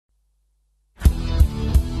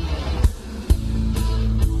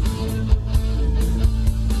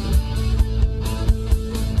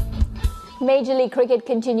Major League Cricket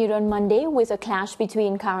continued on Monday with a clash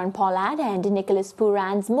between Karan Pollard and Nicholas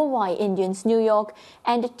Pooran's Mumbai Indians New York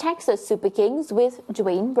and Texas Super Kings with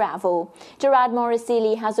Dwayne Bravo. Gerard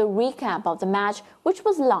Morrisili has a recap of the match, which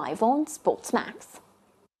was live on SportsMax.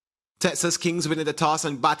 Texas Kings winning the toss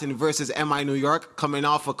and batting versus MI New York, coming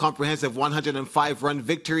off a comprehensive 105-run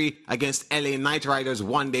victory against LA Knight Riders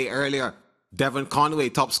one day earlier. Devon Conway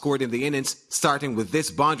top scored in the innings, starting with this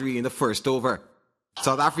boundary in the first over.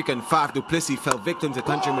 South African Faf du Plessis fell victim to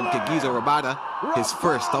countryman Kagiso Rabada, his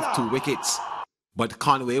first of 2 wickets. But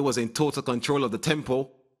Conway was in total control of the tempo,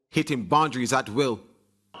 hitting boundaries at will.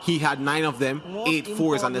 He had 9 of them, 8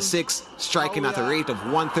 fours and a 6, striking at a rate of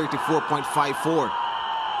 134.54.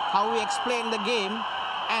 How we explain the game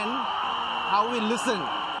and how we listen.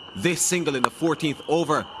 This single in the 14th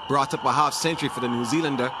over brought up a half-century for the New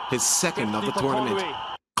Zealander, his second of the tournament.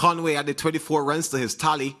 Conway added 24 runs to his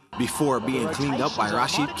tally before being cleaned up by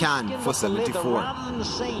Rashid Khan for 74. Rather than the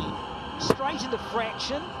seam, straight into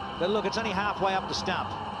fraction, but look, it's only halfway up the stump.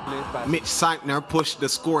 Mitch Santner pushed the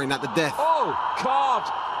scoring at the death. Oh, God!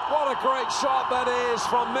 What a great shot that is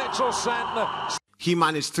from Mitchell Santner. He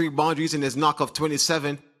managed 3 boundaries in his knock of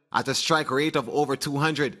 27 at a strike rate of over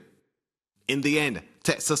 200. In the end,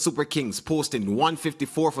 Texas Super Kings posting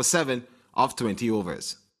 154 for 7 of 20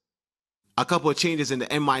 overs. A couple of changes in the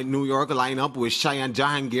MI New York lineup with Cheyenne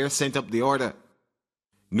Jahangir sent up the order.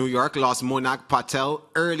 New York lost Monak Patel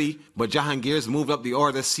early, but Jahangir's move up the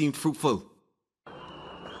order seemed fruitful.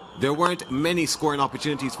 There weren't many scoring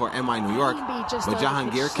opportunities for MI New York, but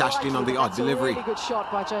Jahangir cashed in on the odd delivery. Really good shot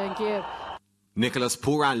by Jahangir. Nicholas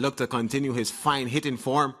Pooran looked to continue his fine hitting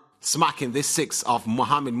form, smacking this 6 of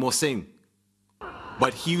Mohammad Mohsin.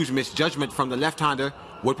 But huge misjudgment from the left-hander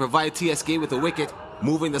would provide TSK with a wicket,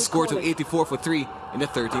 moving the score to 84 for 3 in the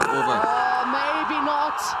 13th over. Maybe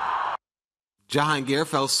not. Jahangir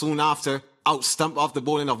fell soon after, out-stumped off the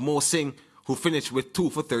bowling of Mohsin, who finished with 2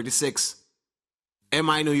 for 36.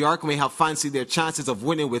 MI New York may have fancied their chances of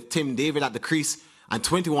winning with Tim David at the crease and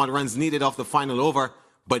 21 runs needed off the final over,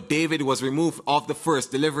 but David was removed off the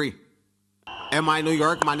first delivery. MI New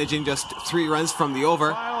York managing just 3 runs from the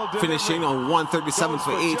over, finishing on 137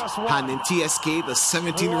 for 8, handing TSK the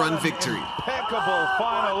 17-run victory. Impeccable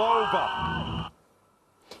final over.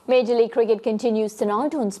 Major League Cricket continues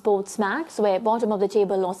tonight on SportsMax, where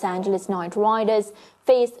bottom-of-the-table Los Angeles Knight Riders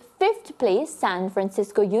face 5th place San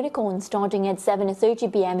Francisco Unicorns starting at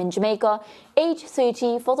 7:30 p.m. in Jamaica,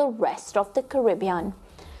 8:30 for the rest of the Caribbean.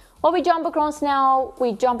 Well, we jump across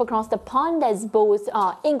the pond as both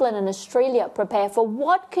England and Australia prepare for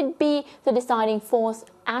what could be the deciding 4th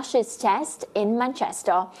Ashes test in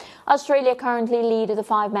Manchester. Australia currently lead the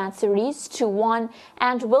 5-match series 2-1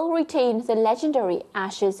 and will retain the legendary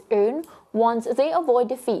Ashes urn once they avoid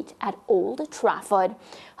defeat at Old Trafford.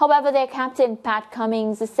 However, their captain Pat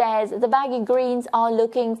Cummins says the Baggy Greens are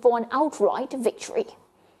looking for an outright victory.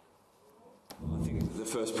 I think the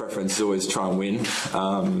first preference is always try and win.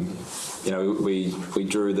 You know, we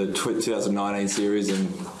drew the 2019 series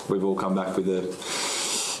and we've all come back with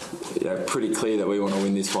pretty clear that we want to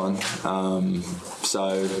win this one.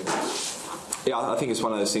 Yeah, I think it's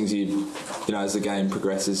one of those things you know, as the game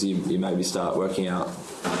progresses, you maybe start working out,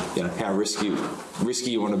 you know, how risky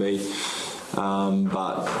you want to be.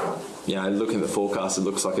 But you know, looking at the forecast, it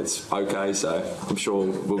looks like it's okay. So I'm sure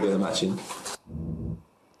we'll get the match in.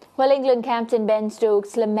 Well, England captain Ben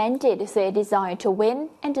Stokes lamented their desire to win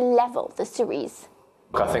and level the series.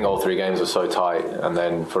 I think all 3 games were so tight, and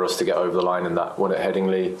then for us to get over the line in that one at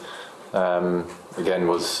Headingley, again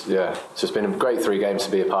was, it's just been a great 3 games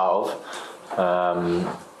to be a part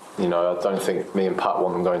of. You know, I don't think me and Pat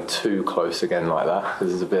want them going too close again like that,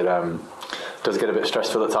 because it's a bit, does get a bit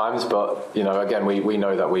stressful at times, but, you know, again, we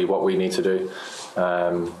know that what we need to do.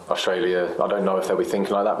 Australia, I don't know if they'll be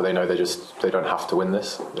thinking like that, but they know they don't have to win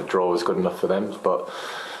this. The draw is good enough for them, but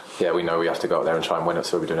yeah, we know we have to go out there and try and win it,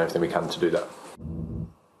 so we're doing everything we can to do that.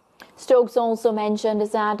 Stokes also mentioned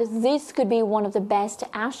that this could be one of the best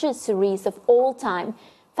Ashes series of all time.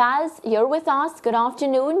 Faz, you're with us. Good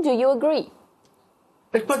afternoon. Do you agree?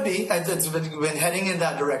 It could be. It's been heading in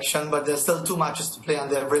that direction, but there's still 2 matches to play,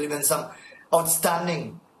 and there have really been some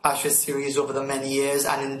outstanding Ashes series over the many years.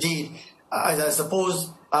 And indeed, I suppose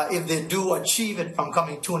if they do achieve it from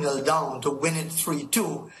coming 2-0 down to win it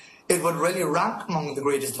 3-2, it would really rank among the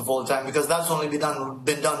greatest of all time, because that's only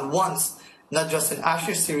been done once, not just in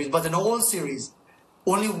Ashes series, but in all series.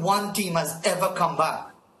 Only one team has ever come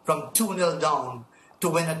back from 2-0 down to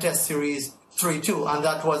win a test series 3-2, and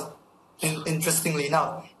that was, interestingly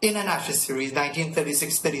enough, in an Ashes series,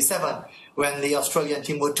 1936-37, when the Australian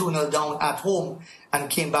team were 2-0 down at home and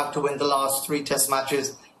came back to win the last 3 test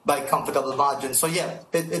matches by comfortable margins. So yeah,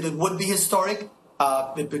 it would be historic.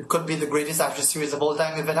 It could be the greatest Ashes series of all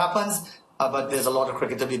time if it happens. But there's a lot of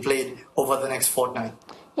cricket to be played over the next fortnight.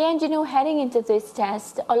 Yeah, and heading into this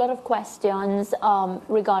test, a lot of questions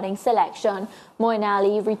regarding selection. Moeen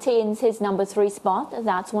Ali retains his number 3 spot.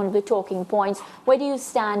 That's one of the talking points. Where do you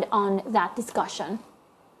stand on that discussion?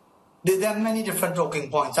 There are many different talking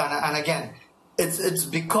points. And again, it's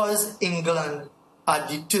because England are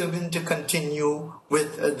determined to continue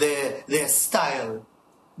with their style.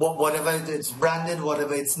 Whatever it's branded,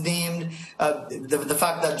 whatever it's named, the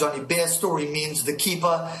fact that Johnny Bairstow's means the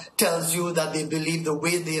keeper tells you that they believe the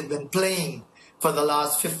way they have been playing for the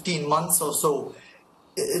last 15 months or so,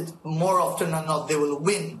 more often than not, they will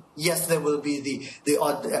win. Yes, there will be the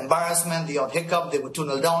odd embarrassment, the odd hiccup. They were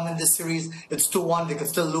 2-0 down in this series. It's 2-1. They could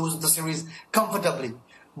still lose the series comfortably.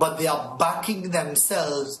 But they are backing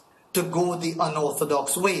themselves to go the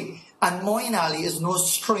unorthodox way. And Moeen Ali is no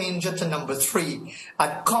stranger to number 3.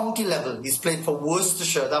 At county level, he's played for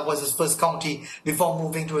Worcestershire. That was his first county before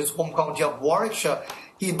moving to his home county of Warwickshire.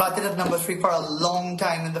 He batted at number 3 for a long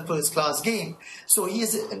time in the first-class game. So he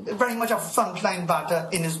is very much a frontline batter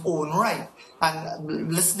in his own right.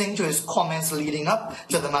 And listening to his comments leading up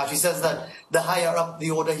to the match, he says that the higher up the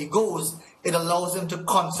order he goes, it allows him to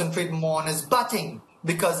concentrate more on his batting,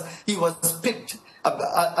 because he was picked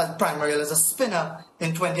primarily as a spinner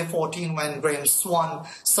in 2014 when Graham Swan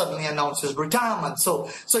suddenly announced his retirement. So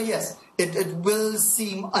yes, it will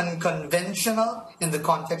seem unconventional in the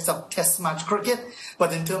context of test match cricket,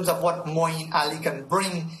 but in terms of what Moeen Ali can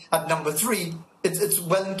bring at number 3, it's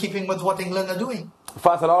well in keeping with what England are doing.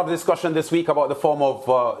 Fast, a lot of discussion this week about the form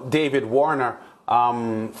of David Warner,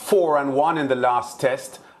 4-1 in the last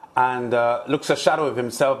test, and looks a shadow of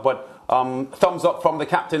himself, but thumbs up from the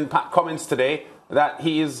captain, Pat Cummins, today, that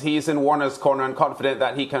he is in Warner's corner and confident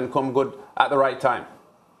that he can come good at the right time.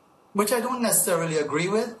 Which I don't necessarily agree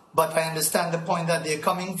with, but I understand the point that they're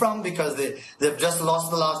coming from, because they've just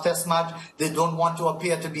lost the last test match. They don't want to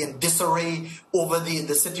appear to be in disarray over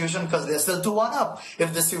the situation, because they're still 2-1 up.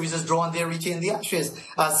 If the series is drawn, they retain the Ashes,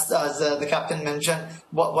 as the captain mentioned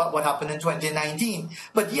what happened in 2019.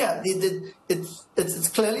 But yeah, it's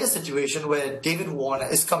clearly a situation where David Warner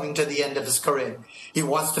is coming to the end of his career. He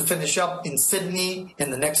wants to finish up in Sydney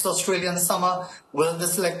in the next Australian summer. Will the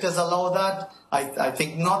selectors allow that? I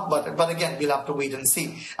think not, but again, we'll have to wait and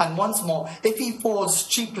see. And once more, if he falls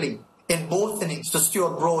cheaply in both innings to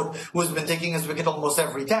Stuart Broad, who has been taking his wicket almost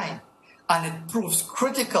every time, and it proves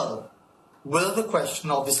critical, will the question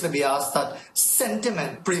obviously be asked that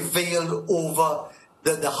sentiment prevailed over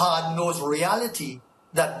the hard-nosed reality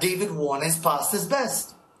that David Warner is past his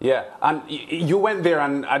best? Yeah, and you went there,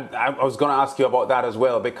 and I was going to ask you about that as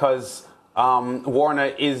well, because Warner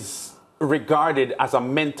is regarded as a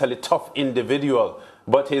mentally tough individual,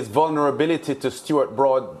 but his vulnerability to Stuart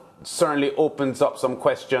Broad certainly opens up some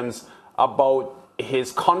questions about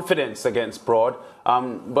his confidence against Broad.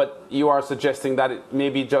 But you are suggesting that it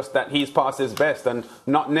may be just that he's past his best and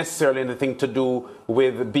not necessarily anything to do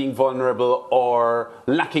with being vulnerable or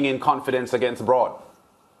lacking in confidence against Broad.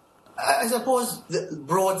 I suppose the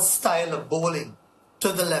Broad's style of bowling to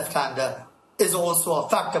the left-hander is also a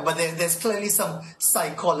factor, but there's clearly some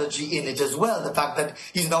psychology in it as well. The fact that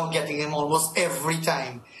he's now getting him almost every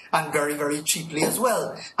time, and very, very cheaply as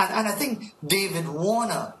well. And I think David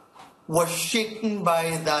Warner was shaken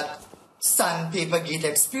by that Sandpaper Gate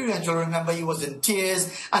experience. You'll remember he was in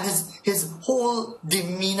tears, and his whole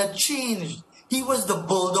demeanour changed. He was the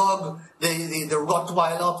bulldog, the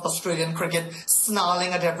Rottweiler of Australian cricket,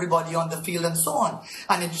 snarling at everybody on the field and so on.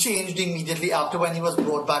 And it changed immediately after when he was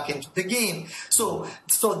brought back into the game. So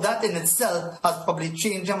that in itself has probably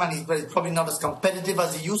changed him, and he's probably not as competitive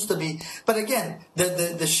as he used to be. But again,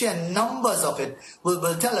 the sheer numbers of it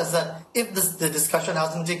will tell us that if the discussion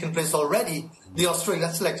hasn't taken place already, the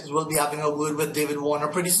Australian selectors will be having a word with David Warner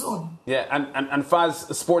pretty soon. Yeah, and Faz,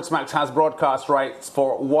 SportsMax has broadcast rights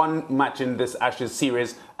for one match in this Ashes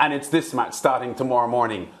series, and it's this match starting tomorrow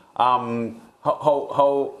morning. How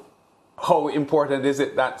important is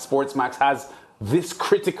it that SportsMax has this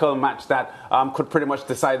critical match that could pretty much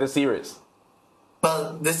decide the series?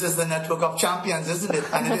 Well, this is the network of champions, isn't it?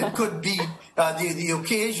 And it could be the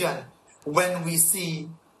occasion when we see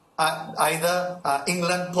either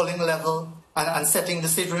England pulling level and setting the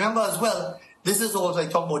stage. Remember as well, this is also, I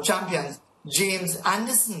talk about champions, James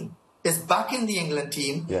Anderson is back in the England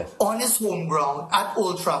team, yes, on his home ground at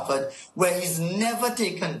Old Trafford, where he's never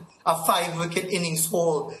taken a 5-wicket innings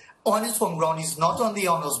haul on his home ground. He's not on the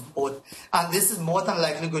honours board, and this is more than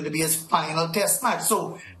likely going to be his final test match.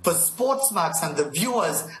 So for SportsMax and the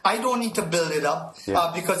viewers, I don't need to build it up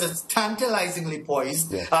because it's tantalizingly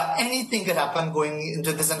poised. Anything could happen going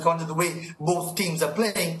into this encounter, the way both teams are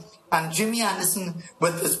playing. And Jimmy Anderson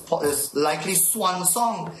with his likely swan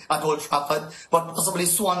song at Old Trafford, but possibly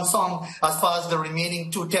swan song as far as the remaining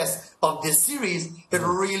 2 tests of this series, it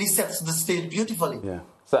really sets the stage beautifully. Yeah.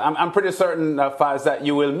 So I'm pretty certain, Faz, that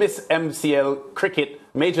you will miss MCL cricket,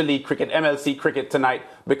 Major League Cricket, MLC cricket tonight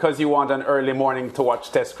because you want an early morning to watch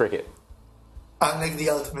Test cricket. I'll make the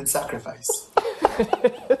ultimate sacrifice.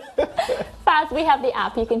 Faz, we have the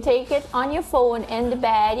app. You can take it on your phone in the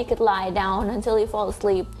bed. You could lie down until you fall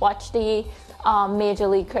asleep, watch the Major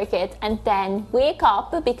League Cricket, and then wake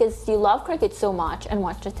up because you love cricket so much and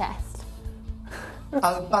watch the test.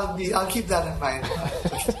 I'll keep that in mind.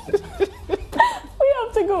 We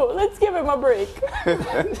have to go. Let's give him a break.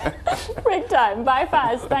 Break time. Bye,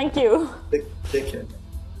 Faz. Thank you. Take care.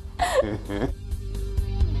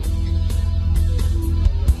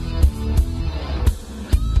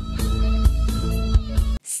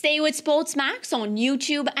 Stay with SportsMax on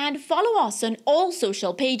YouTube and follow us on all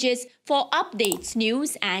social pages for updates,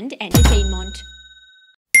 news and entertainment.